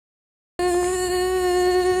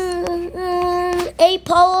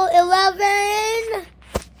Apollo 11.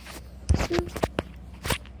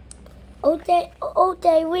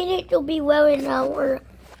 Okay, we need to be wearing our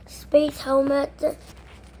space helmet.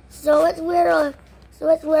 So let's wear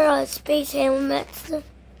our space helmets.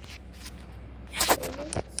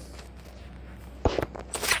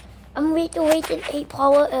 I'm waiting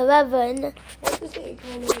Apollo 11. What is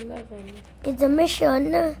Apollo 11? It's a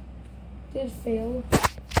mission. Did it fail?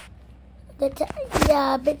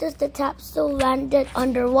 Yeah, because the capsule landed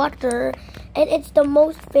underwater, and it's the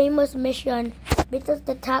most famous mission because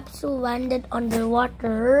the capsule landed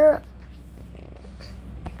underwater.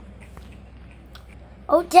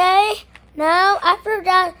 Okay, now after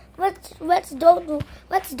that, let's go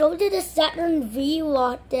to the Saturn V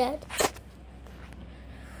rocket.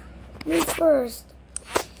 Me first.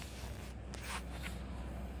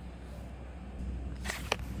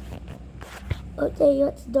 Okay,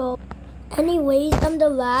 let's go. Anyways, I'm the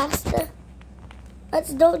last.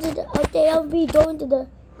 Let's go to the. Okay, I'll be going to the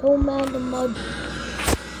command mode.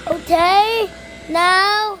 Okay,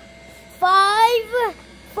 now 5,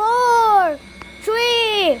 4,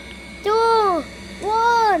 3, 2,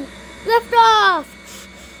 1. Lift off.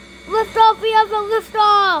 Lift off. We have a lift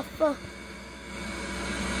off.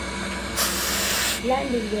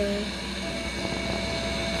 Landing there.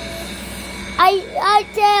 I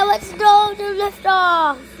say let's go to lift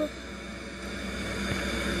off.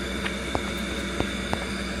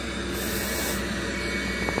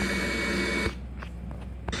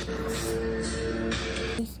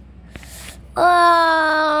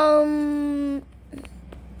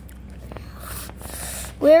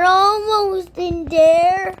 We're almost in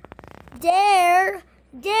there.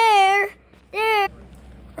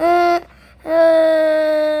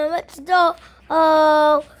 Let's go.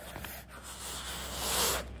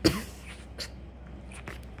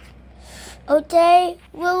 Okay,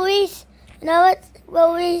 release. Now let's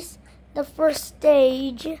release the first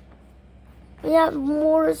stage. We have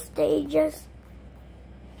more stages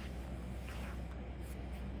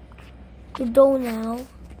to go now.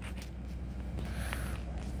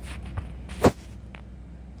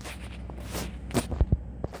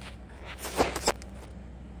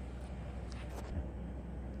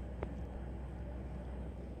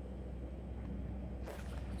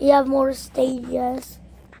 You have more stages.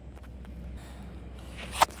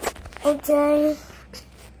 Okay.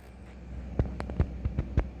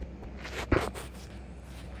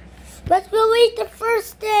 Let's release the first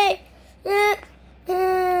stage.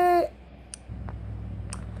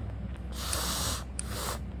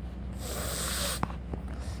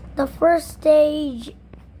 The first stage.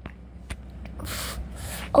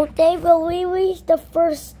 Okay, we'll release the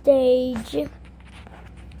first stage.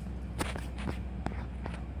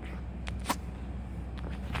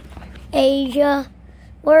 Asia.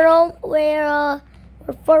 We're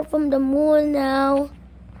far from the moon now.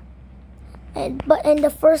 But the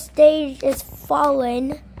first stage is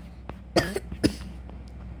fallen.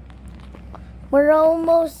 We're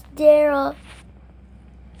almost there.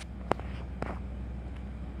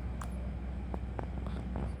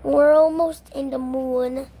 We're almost in the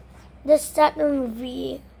moon. The Saturn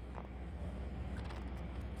V.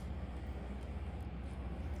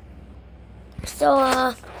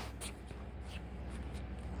 So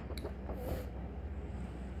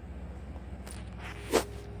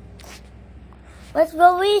let's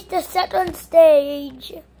release the second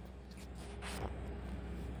stage.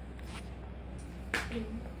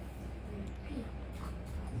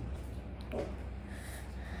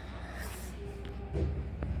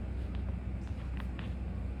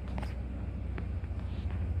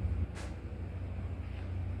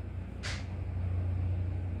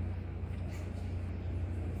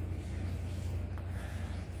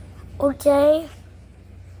 Okay.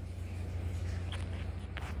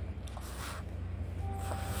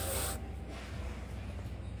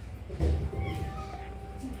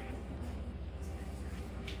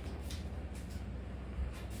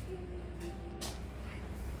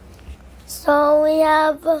 So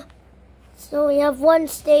we have one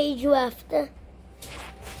stage left.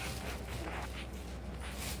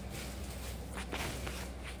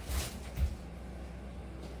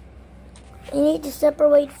 You need to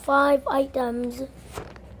separate 5 items.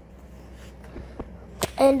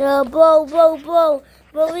 And blow.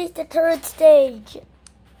 Release the third stage.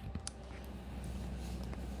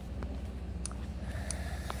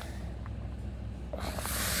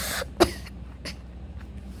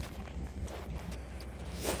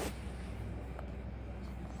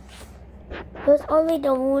 There's only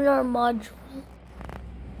the lunar module.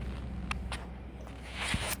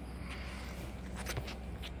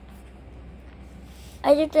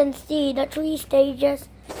 As you can see, the 3 stages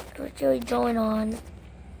are actually going on.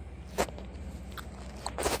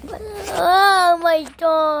 Oh my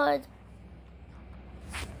god!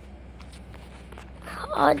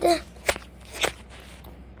 God.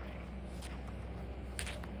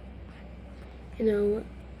 You know.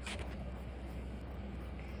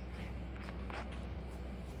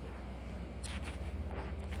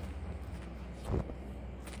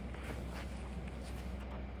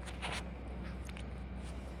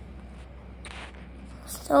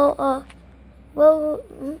 So, well,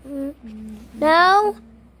 now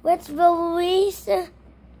let's release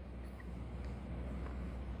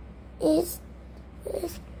is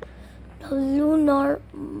the lunar.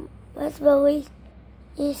 Let's release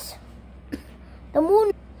is the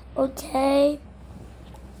moon. Okay.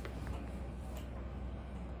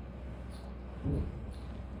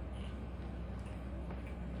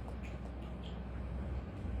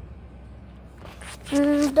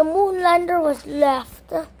 The moon lander was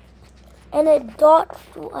left, and it got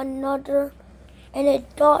to another, and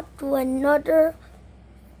it got to another,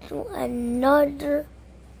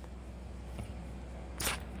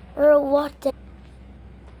 or what?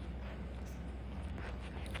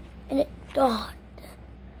 And it got.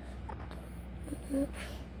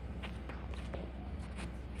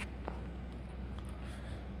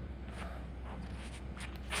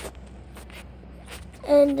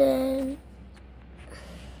 And then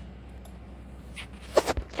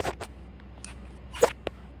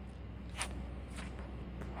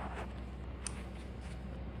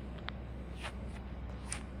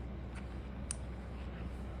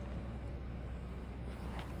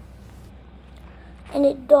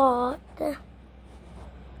it got.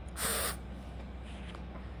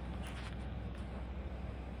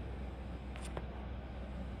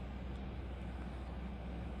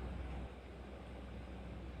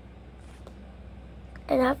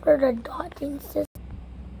 And after the dotting system,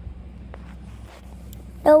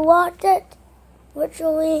 the rocket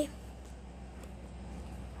virtually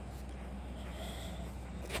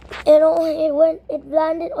it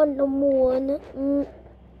landed on the moon.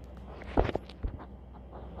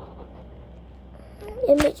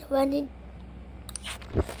 Image landing.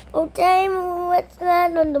 Okay, let's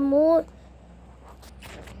land on the moon.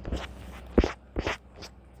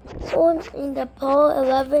 Soon in the Apollo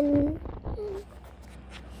 11.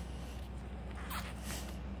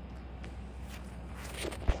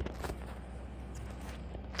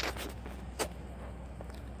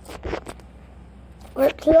 We're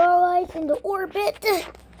clockwise in the orbit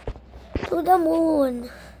to the moon.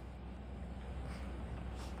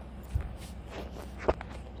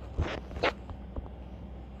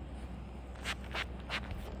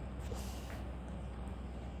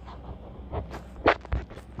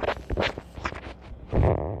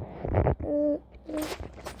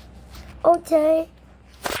 Okay.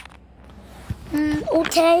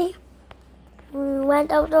 Okay. We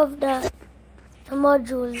went out of the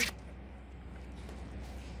module.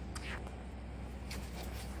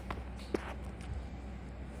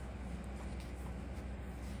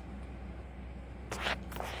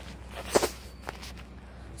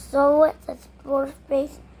 So let's explore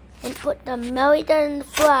space and put the American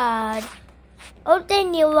flag. Okay,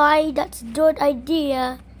 Neil, that's a good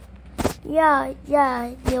idea. Yeah,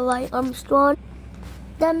 Neil Armstrong.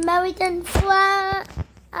 The American flag.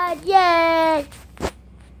 Yay!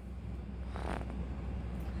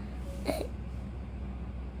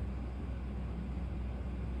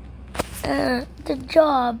 Good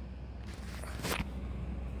job.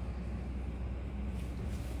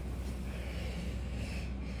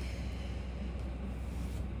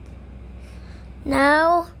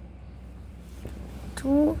 Now,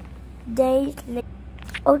 2 days later.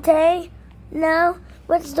 Okay, now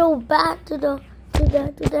let's go back to the.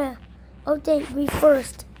 Okay, me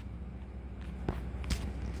first.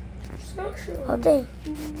 Okay.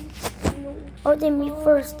 Okay, me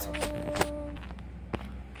first.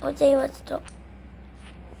 Okay, let's go.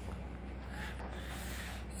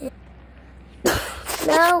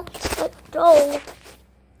 Now, let's go.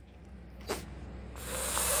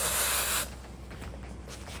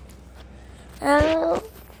 Now,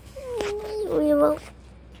 we will.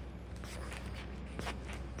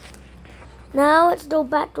 Now, let's go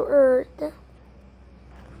back to Earth.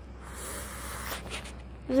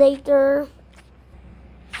 Later.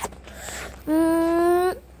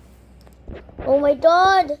 Oh my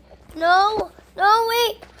god! No! No,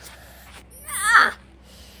 wait!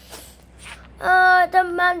 The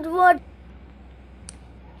man would.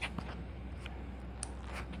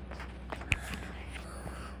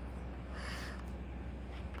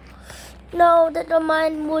 No, the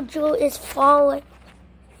command module is falling.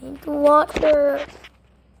 into water.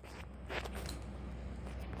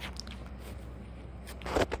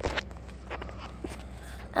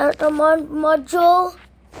 And command module.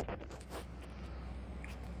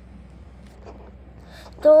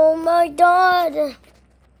 Oh my god.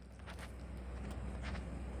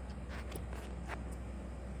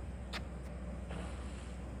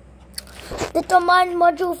 The command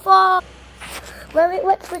module fall. Wait,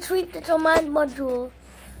 let's retrieve the command module.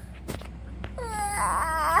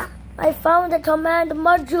 I found the command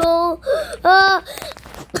module.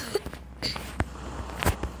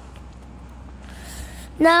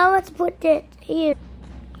 Now let's put it here.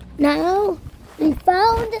 Now we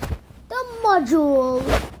found the module.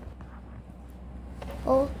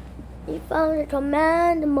 Oh, we found the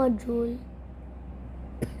command module.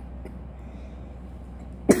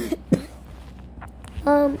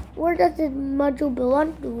 Where does the module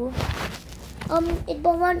belong to? It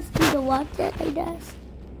belongs to the water, I guess.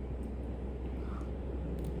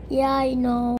 Yeah, I know.